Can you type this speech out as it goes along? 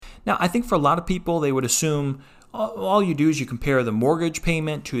Now, I think for a lot of people, they would assume all you do is you compare the mortgage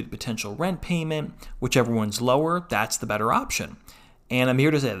payment to the potential rent payment. Whichever one's lower, that's the better option. And I'm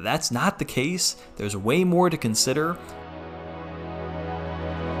here to say that's not the case. There's way more to consider.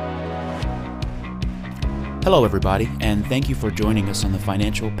 Hello, everybody, and thank you for joining us on the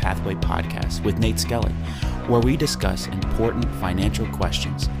Financial Pathway Podcast with Nate Skelly, where we discuss important financial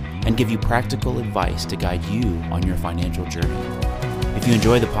questions and give you practical advice to guide you on your financial journey. If you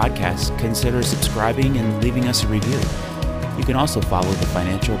enjoy the podcast, consider subscribing and leaving us a review. You can also follow the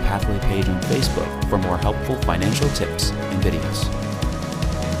Financial Pathway page on Facebook for more helpful financial tips and videos.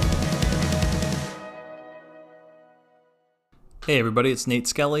 Hey everybody, it's Nate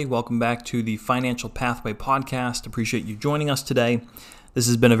Skelly. Welcome back to the Financial Pathway Podcast. Appreciate you joining us today. This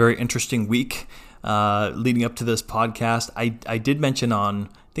has been a very interesting week leading up to this podcast. I did mention on,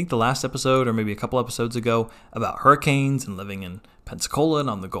 I think the last episode or maybe a couple episodes ago about hurricanes and living in Pensacola and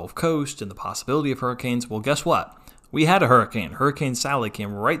on the Gulf Coast and the possibility of hurricanes. Well, guess what? We had a hurricane. Hurricane Sally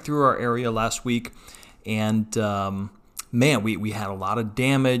came right through our area last week. And we had a lot of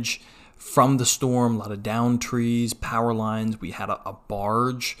damage from the storm, a lot of downed trees, power lines. We had a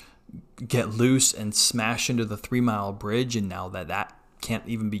barge get loose and smash into the 3-mile bridge, and now that can't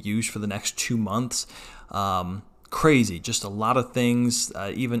even be used for the next 2 months. Crazy, just a lot of things.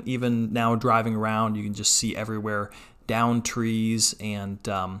 Even now driving around, you can just see everywhere downed trees. And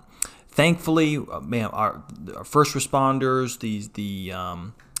thankfully, our first responders,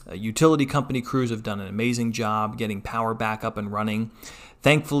 the utility company crews have done an amazing job getting power back up and running.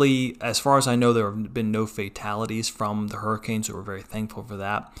 Thankfully, as far as I know, there have been no fatalities from the hurricane, so we're very thankful for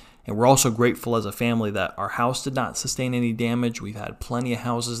that. And we're also grateful as a family that our house did not sustain any damage. We've had plenty of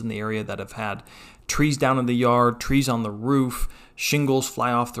houses in the area that have had trees down in the yard, trees on the roof, shingles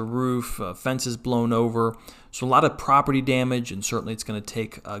fly off the roof, fences blown over. So a lot of property damage, and certainly it's going to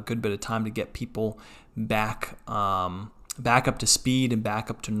take a good bit of time to get people back up to speed and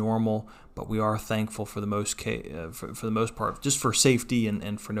back up to normal. But we are thankful for the most part, just for safety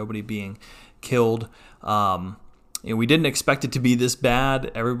and for nobody being killed. We didn't expect it to be this bad.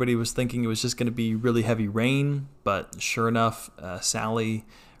 Everybody was thinking it was just going to be really heavy rain, but sure enough, Sally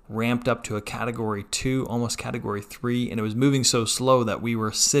ramped up to a Category 2, almost Category 3, and it was moving so slow that we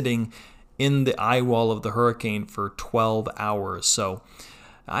were sitting in the eye wall of the hurricane for 12 hours. So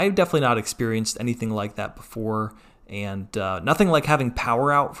I've definitely not experienced anything like that before. And nothing like having power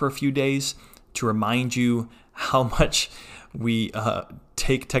out for a few days to remind you how much we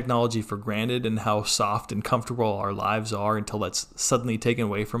take technology for granted and how soft and comfortable our lives are until that's suddenly taken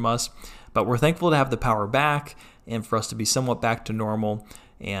away from us. But we're thankful to have the power back and for us to be somewhat back to normal.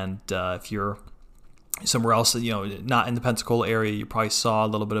 And if you're somewhere else, not in the Pensacola area, you probably saw a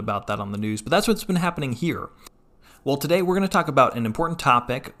little bit about that on the news. But that's what's been happening here. Well, today we're going to talk about an important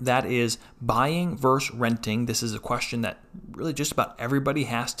topic, that is buying versus renting. This is a question that really just about everybody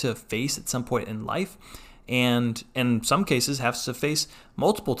has to face at some point in life, and in some cases has to face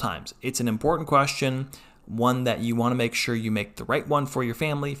multiple times. It's an important question, one that you want to make sure you make the right one for your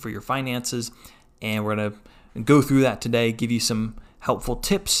family, for your finances, and we're going to go through that today, give you some helpful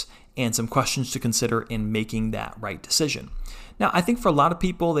tips and some questions to consider in making that right decision. Now, I think for a lot of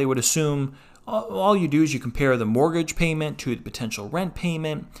people, they would assume all you do is you compare the mortgage payment to the potential rent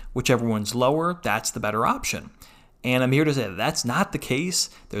payment. Whichever one's lower, that's the better option. And I'm here to say that's not the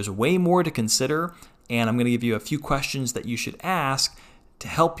case. There's way more to consider, and I'm going to give you a few questions that you should ask to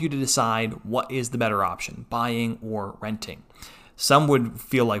help you to decide what is the better option, buying or renting. Some would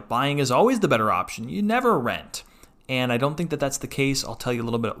feel like buying is always the better option. You never rent. And I don't think that that's the case. I'll tell you a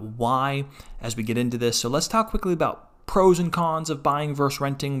little bit why as we get into this. So let's talk quickly about pros and cons of buying versus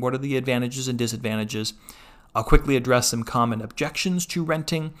renting. What are the advantages and disadvantages? I'll quickly address some common objections to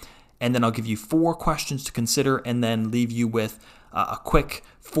renting, and then I'll give you 4 questions to consider and then leave you with a quick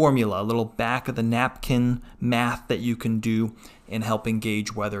formula, a little back of the napkin math that you can do in helping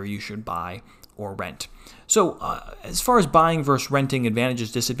gauge whether you should buy or rent. So as far as buying versus renting,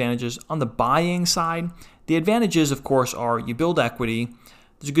 advantages, disadvantages, on the buying side, the advantages, of course, are you build equity.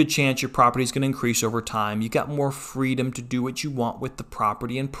 There's a good chance your property is going to increase over time. You got more freedom to do what you want with the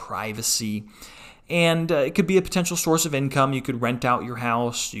property and privacy. And it could be a potential source of income. You could rent out your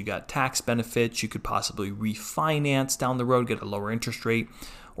house. You got tax benefits. You could possibly refinance down the road, get a lower interest rate,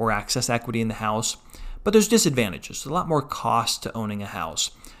 or access equity in the house. But there's disadvantages. There's a lot more cost to owning a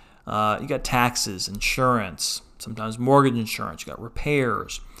house. You got taxes, insurance, sometimes mortgage insurance. You got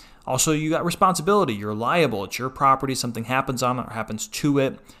repairs. Also, you got responsibility. You're liable. It's your property. Something happens on it or happens to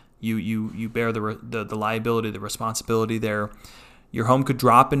it. You bear the liability, the responsibility there. your home could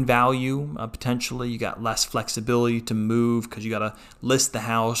drop in value. Potentially, you got less flexibility to move because you got to list the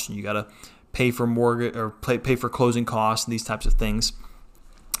house and you got to pay for mortgage or pay for closing costs and these types of things.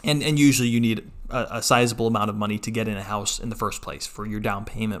 And usually you need a sizable amount of money to get in a house in the first place for your down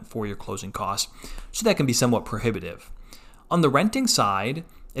payment, for your closing costs. So that can be somewhat prohibitive. On the renting side,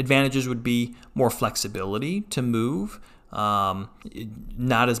 advantages would be more flexibility to move,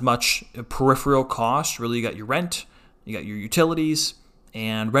 not as much peripheral costs. Really, you got your rent, you got your utilities,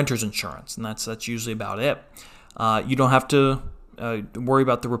 and renter's insurance, and that's usually about it. You don't have to worry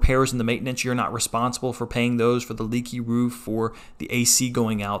about the repairs and the maintenance. You're not responsible for paying those, for the leaky roof or the AC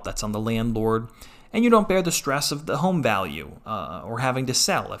going out. That's on the landlord. And you don't bear the stress of the home value or having to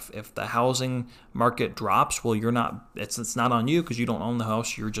sell. If the housing market drops, well, it's not on you because you don't own the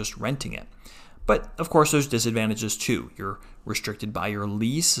house. You're just renting it. But of course, there's disadvantages too. You're restricted by your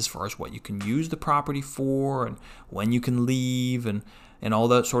lease as far as what you can use the property for and when you can leave and all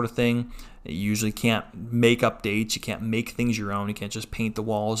that sort of thing. You usually can't make updates. You can't make things your own. You can't just paint the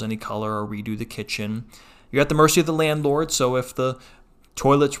walls any color or redo the kitchen. You're at the mercy of the landlord. So if the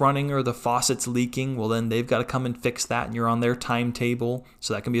toilet's running or the faucet's leaking, well, then they've got to come and fix that, and you're on their timetable.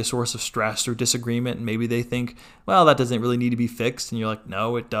 So that can be a source of stress or disagreement. And maybe they think, well, that doesn't really need to be fixed. And you're like,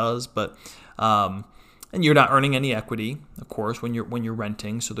 no, it does. But and you're not earning any equity, of course, when you're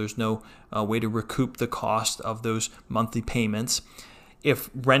renting. So there's no way to recoup the cost of those monthly payments.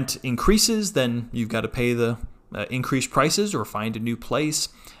 If rent increases, then you've got to pay the increased prices or find a new place.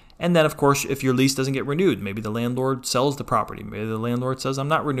 And then, of course, if your lease doesn't get renewed, maybe the landlord sells the property. Maybe the landlord says, I'm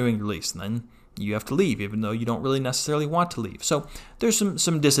not renewing your lease. And then you have to leave, even though you don't really necessarily want to leave. So there's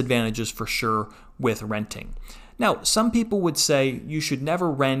some disadvantages for sure with renting. Now, some people would say you should never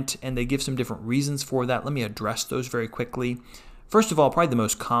rent, and they give some different reasons for that. Let me address those very quickly. First of all, probably the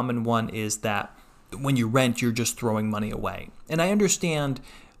most common one is that when you rent, you're just throwing money away. And I understand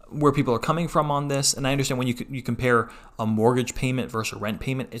where people are coming from on this, and I understand when you compare a mortgage payment versus a rent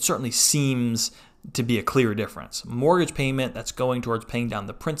payment, it certainly seems to be a clear difference. Mortgage payment, that's going towards paying down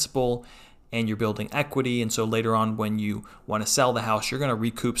the principal, and you're building equity, and so later on when you want to sell the house, you're going to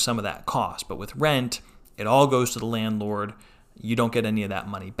recoup some of that cost. But with rent, it all goes to the landlord. You don't get any of that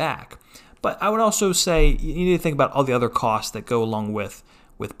money back. But I would also say you need to think about all the other costs that go along with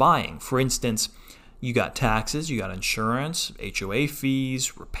buying. For instance, you got taxes, you got insurance, HOA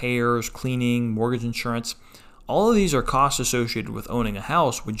fees, repairs, cleaning, mortgage insurance. All of these are costs associated with owning a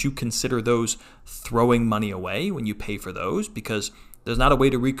house. Would you consider those throwing money away when you pay for those? Because there's not a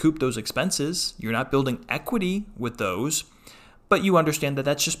way to recoup those expenses. You're not building equity with those. But you understand that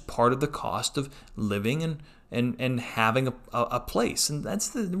that's just part of the cost of living and having a place. And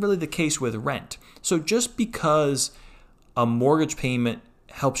that's really the case with rent. So just because a mortgage payment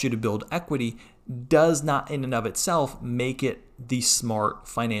helps you to build equity does not in and of itself make it the smart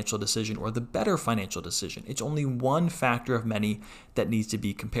financial decision or the better financial decision. It's only one factor of many that needs to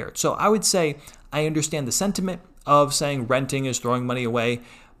be compared. So I would say I understand the sentiment of saying renting is throwing money away,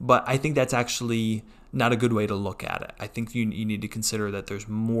 but I think that's actually not a good way to look at it. I think you need to consider that there's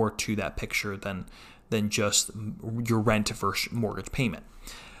more to that picture than just your rent versus mortgage payment.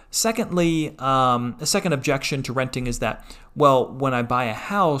 Secondly, a second objection to renting is that, well, when I buy a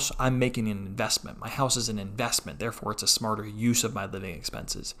house, I'm making an investment. My house is an investment. Therefore, it's a smarter use of my living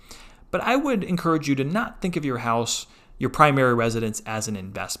expenses. But I would encourage you to not think of your house, your primary residence, as an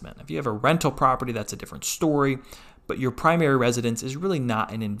investment. If you have a rental property, that's a different story. But your primary residence is really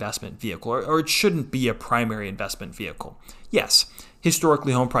not an investment vehicle, or it shouldn't be a primary investment vehicle. Yes,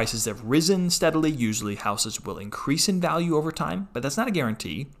 historically, home prices have risen steadily. Usually, houses will increase in value over time, but that's not a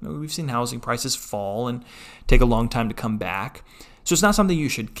guarantee. We've seen housing prices fall and take a long time to come back. So it's not something you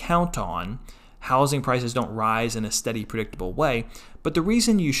should count on. Housing prices don't rise in a steady, predictable way. But the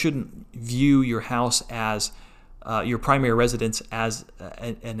reason you shouldn't view your house as your primary residence as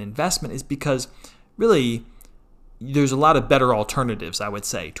an investment is because really there's a lot of better alternatives, I would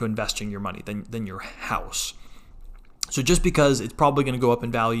say, to investing your money than your house. So just because it's probably going to go up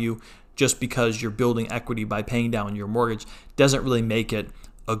in value, just because you're building equity by paying down your mortgage, doesn't really make it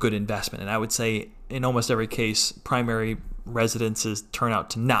a good investment. And I would say in almost every case, primary residences turn out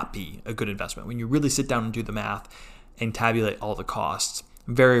to not be a good investment. When you really sit down and do the math and tabulate all the costs,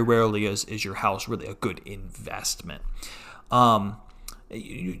 very rarely is your house really a good investment.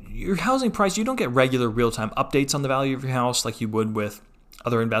 Your housing price, you don't get regular real-time updates on the value of your house like you would with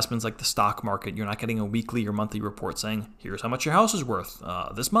other investments like the stock market. You're not getting a weekly or monthly report saying, here's how much your house is worth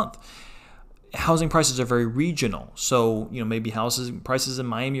this month. Housing prices are very regional. So, maybe prices in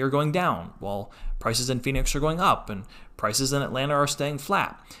Miami are going down while prices in Phoenix are going up and prices in Atlanta are staying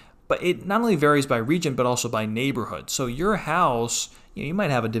flat. But it not only varies by region, but also by neighborhood. So your house, you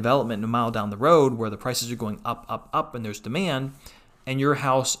might have a development a mile down the road where the prices are going up, up, up, and there's demand, and your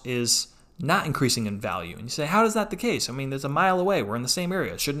house is not increasing in value. And you say, how is that the case? I mean, there's a mile away. We're in the same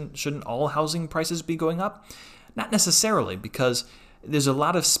area. Shouldn't all housing prices be going up? Not necessarily, because there's a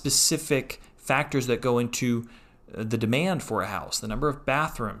lot of specific factors that go into the demand for a house, the number of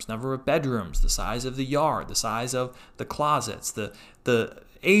bathrooms, number of bedrooms, the size of the yard, the size of the closets, the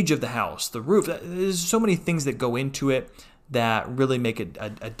age of the house, the roof. There's so many things that go into it that really make it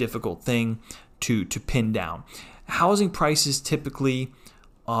a difficult thing to pin down. Housing prices typically,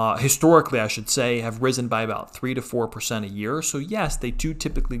 historically I should say, have risen by about 3 to 4% a year. So yes, they do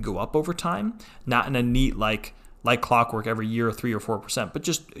typically go up over time, not in a neat like clockwork every year, 3 or 4%, but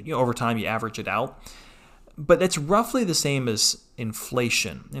just over time you average it out. But that's roughly the same as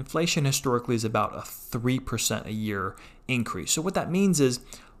inflation. Inflation historically is about a 3% a year increase. So what that means is,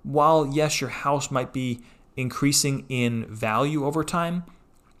 while yes, your house might be increasing in value over time,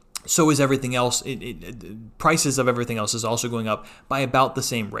 so is everything else. Prices of everything else is also going up by about the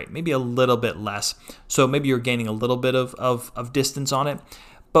same rate, maybe a little bit less. So maybe you're gaining a little bit of distance on it.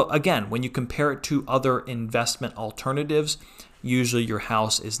 But again, when you compare it to other investment alternatives, usually your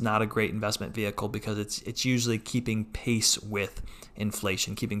house is not a great investment vehicle because it's usually keeping pace with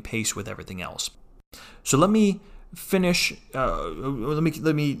inflation, keeping pace with everything else. So let me finish.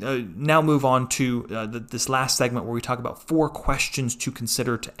 Let me now move on to this last segment where we talk about 4 questions to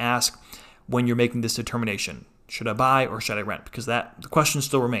consider to ask when you're making this determination. Should I buy or should I rent? Because the question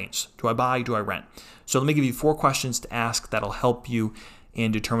still remains. Do I buy? Do I rent? So let me give you 4 questions to ask that'll help you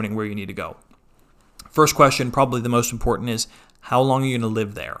in determining where you need to go. First question, probably the most important, is how long are you going to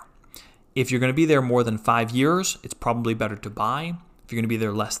live there? If you're going to be there more than 5 years, it's probably better to buy. If you're going to be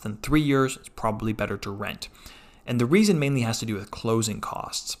there less than 3 years, it's probably better to rent. And the reason mainly has to do with closing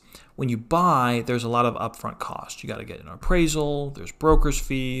costs. When you buy, there's a lot of upfront costs. You got to get an appraisal, there's broker's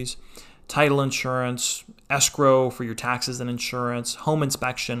fees, title insurance, escrow for your taxes and insurance, home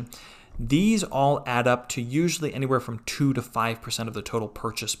inspection. These all add up to usually anywhere from 2 to 5% of the total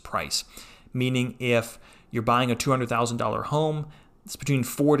purchase price. Meaning if you're buying a $200,000 home, it's between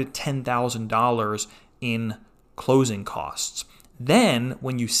 $4,000 to $10,000 in closing costs. Then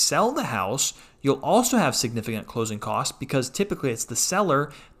when you sell the house, you'll also have significant closing costs because typically it's the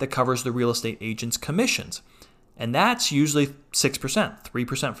seller that covers the real estate agent's commissions. And that's usually 6%,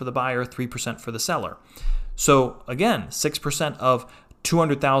 3% for the buyer, 3% for the seller. So again, 6% of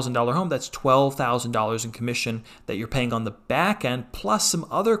 $200,000 home, that's $12,000 in commission that you're paying on the back end, plus some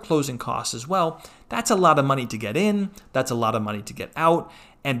other closing costs as well. That's a lot of money to get in. That's a lot of money to get out.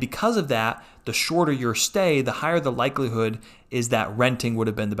 And because of that, the shorter your stay, the higher the likelihood is that renting would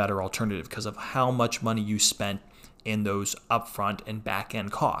have been the better alternative because of how much money you spent in those upfront and back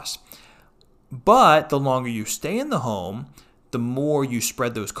end costs. But the longer you stay in the home, the more you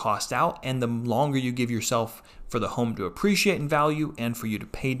spread those costs out and the longer you give yourself for the home to appreciate in value and for you to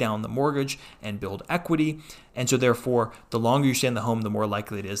pay down the mortgage and build equity. And so therefore, the longer you stay in the home, the more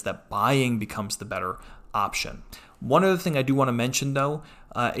likely it is that buying becomes the better option. One other thing I do want to mention though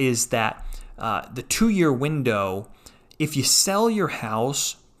is that the 2-year window, if you sell your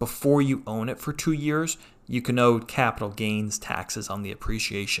house before you own it for 2 years, you can owe capital gains taxes on the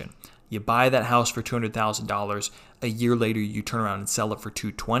appreciation. You buy that house for $200,000. A year later, you turn around and sell it for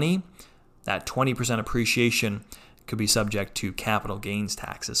 $220,000. That 20% appreciation could be subject to capital gains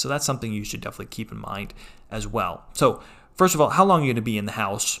taxes. So that's something you should definitely keep in mind as well. So first of all, how long are you going to be in the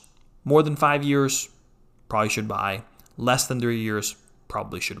house? More than 5 years, probably should buy. Less than 3 years,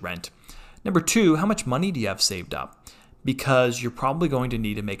 probably should rent. Number 2, how much money do you have saved up? Because you're probably going to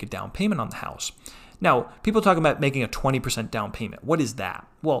need to make a down payment on the house. Now, people talk about making a 20% down payment. What is that?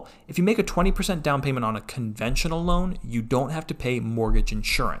 Well, if you make a 20% down payment on a conventional loan, you don't have to pay mortgage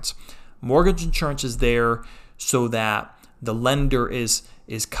insurance. Mortgage insurance is there so that the lender is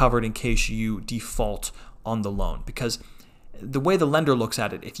covered in case you default on the loan. Because the way the lender looks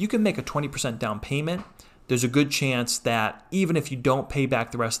at it, if you can make a 20% down payment, there's a good chance that even if you don't pay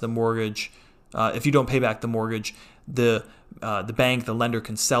back the rest of the mortgage, the bank, the lender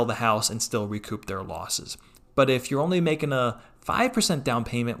can sell the house and still recoup their losses. But if you're only making a 5% down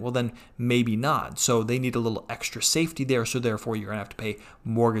payment, well then maybe not. So they need a little extra safety there. So therefore you're going to have to pay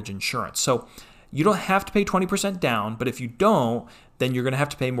mortgage insurance. So you don't have to pay 20% down, but if you don't, then you're going to have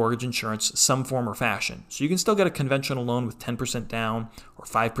to pay mortgage insurance some form or fashion. So you can still get a conventional loan with 10% down or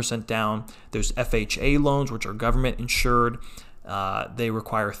 5% down. There's FHA loans, which are government insured. They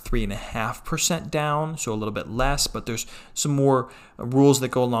require 3.5% down, so a little bit less, but there's some more rules that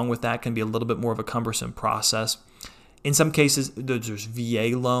go along with that. Can be a little bit more of a cumbersome process. In some cases, there's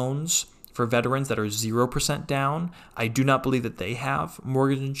VA loans for veterans that are 0% down. I do not believe that they have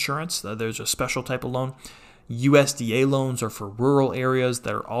mortgage insurance. There's a special type of loan. USDA loans are for rural areas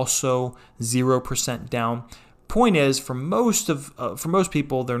that are also 0% down. Point is, for most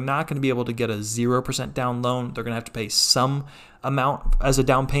people, they're not going to be able to get a 0% down loan. They're going to have to pay some amount as a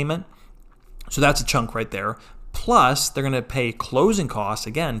down payment. So that's a chunk right there. Plus, they're going to pay closing costs,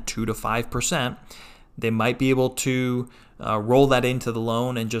 again, 2 to 5%. They might be able to roll that into the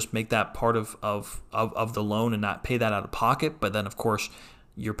loan and just make that part of the loan and not pay that out of pocket. But then, of course,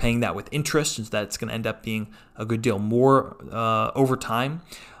 you're paying that with interest, and that's going to end up being a good deal more over time.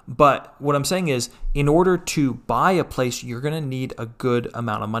 But what I'm saying is, in order to buy a place, you're going to need a good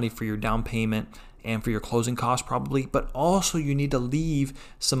amount of money for your down payment and for your closing costs probably, but also you need to leave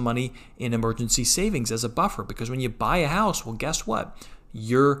some money in emergency savings as a buffer, because when you buy a house, well, guess what?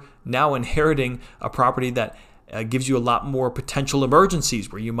 You're now inheriting a property that gives you a lot more potential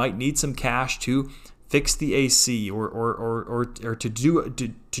emergencies where you might need some cash to fix the AC or to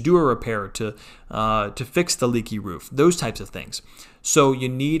do a repair, to fix the leaky roof, those types of things. So you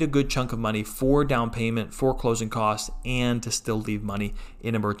need a good chunk of money for down payment, for closing costs, and to still leave money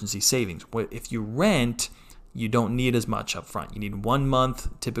in emergency savings. If you rent, you don't need as much up front. You need 1 month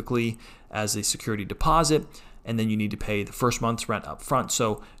typically as a security deposit, and then you need to pay the first month's rent up front.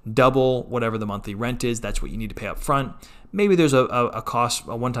 So double whatever the monthly rent is, that's what you need to pay up front. Maybe there's a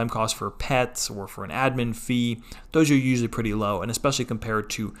one-time cost for pets or for an admin fee. Those are usually pretty low, and especially compared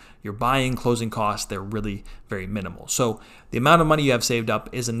to your buying closing costs, they're really very minimal. So the amount of money you have saved up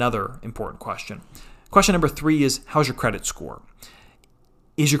is another important question. Question number 3 is, how's your credit score?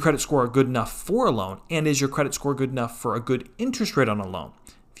 Is your credit score good enough for a loan? And is your credit score good enough for a good interest rate on a loan?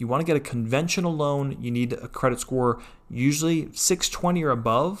 If you want to get a conventional loan, you need a credit score usually 620 or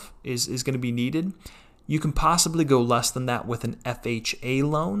above is going to be needed. You can possibly go less than that with an FHA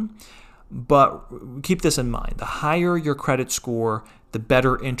loan, but keep this in mind. The higher your credit score, the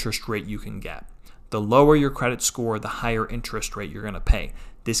better interest rate you can get. The lower your credit score, the higher interest rate you're going to pay.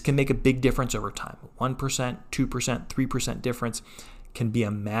 This can make a big difference over time. 1%, 2%, 3% difference can be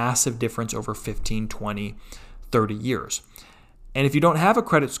a massive difference over 15, 20, 30 years. And if you don't have a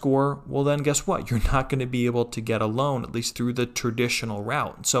credit score, well then guess what? You're not going to be able to get a loan, at least through the traditional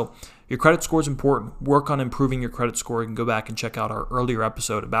route. So your credit score is important. Work on improving your credit score. You can go back and check out our earlier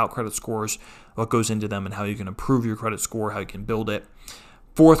episode about credit scores, what goes into them, and how you can improve your credit score, how you can build it.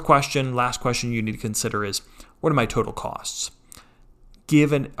 4th question, last question you need to consider is, what are my total costs?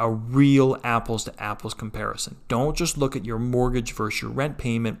 Give a real apples to apples comparison. Don't just look at your mortgage versus your rent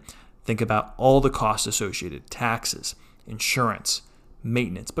payment. Think about all the costs associated, taxes, insurance,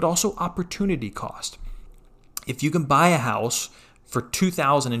 maintenance, but also opportunity cost. If you can buy a house for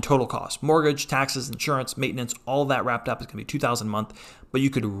 $2,000 in total cost, mortgage, taxes, insurance, maintenance, all that wrapped up, it's going to be $2,000 a month, but you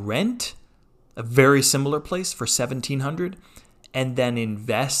could rent a very similar place for $1,700 and then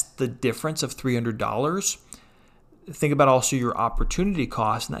invest the difference of $300. Think about also your opportunity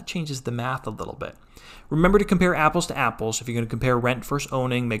cost, and that changes the math a little bit. Remember to compare apples to apples. If you're going to compare rent versus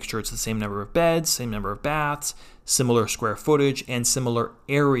owning, make sure it's the same number of beds, same number of baths, similar square footage, and similar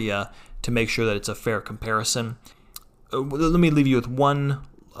area to make sure that it's a fair comparison. Let me leave you with one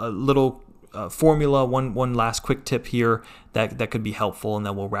little formula, one last quick tip here that could be helpful, and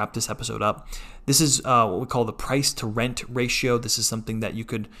then we'll wrap this episode up. This is what we call the price to rent ratio. This is something that you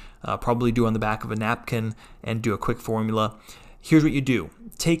could probably do on the back of a napkin and do a quick formula. Here's what you do.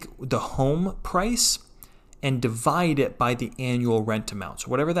 Take the home price and divide it by the annual rent amount. So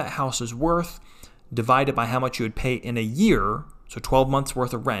whatever that house is worth, divide it by how much you would pay in a year, so 12 months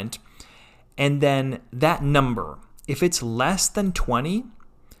worth of rent, and then that number, if it's less than 20,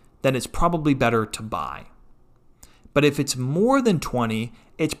 then it's probably better to buy. But if it's more than 20,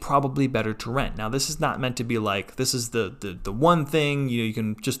 it's probably better to rent. Now, this is not meant to be like, this is the one thing, you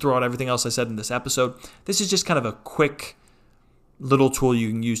can just throw out everything else I said in this episode. This is just kind of a quick little tool you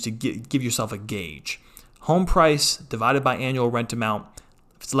can use to give yourself a gauge. Home price divided by annual rent amount.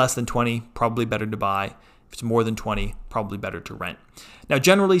 If it's less than 20, probably better to buy. If it's more than 20, probably better to rent. Now,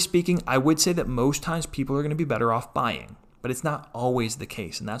 generally speaking, I would say that most times people are going to be better off buying, but it's not always the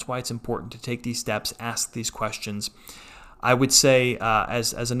case, and that's why it's important to take these steps, ask these questions. I would say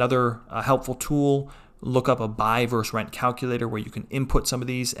as another helpful tool, look up a buy versus rent calculator where you can input some of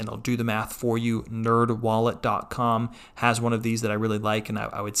these and it'll do the math for you. Nerdwallet.com has one of these that I really like, and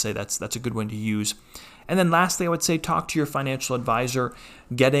I would say that's a good one to use. And then lastly, I would say talk to your financial advisor.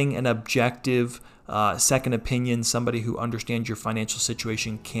 Getting an objective second opinion, somebody who understands your financial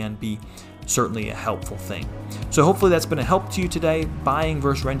situation, can be certainly a helpful thing. So hopefully that's been a help to you today. Buying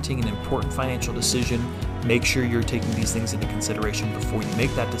versus renting, an important financial decision. make sure you're taking these things into consideration before you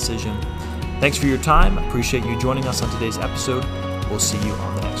make that decision. Thanks for your time. Appreciate you joining us on today's episode. We'll see you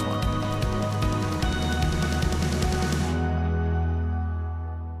on the next one.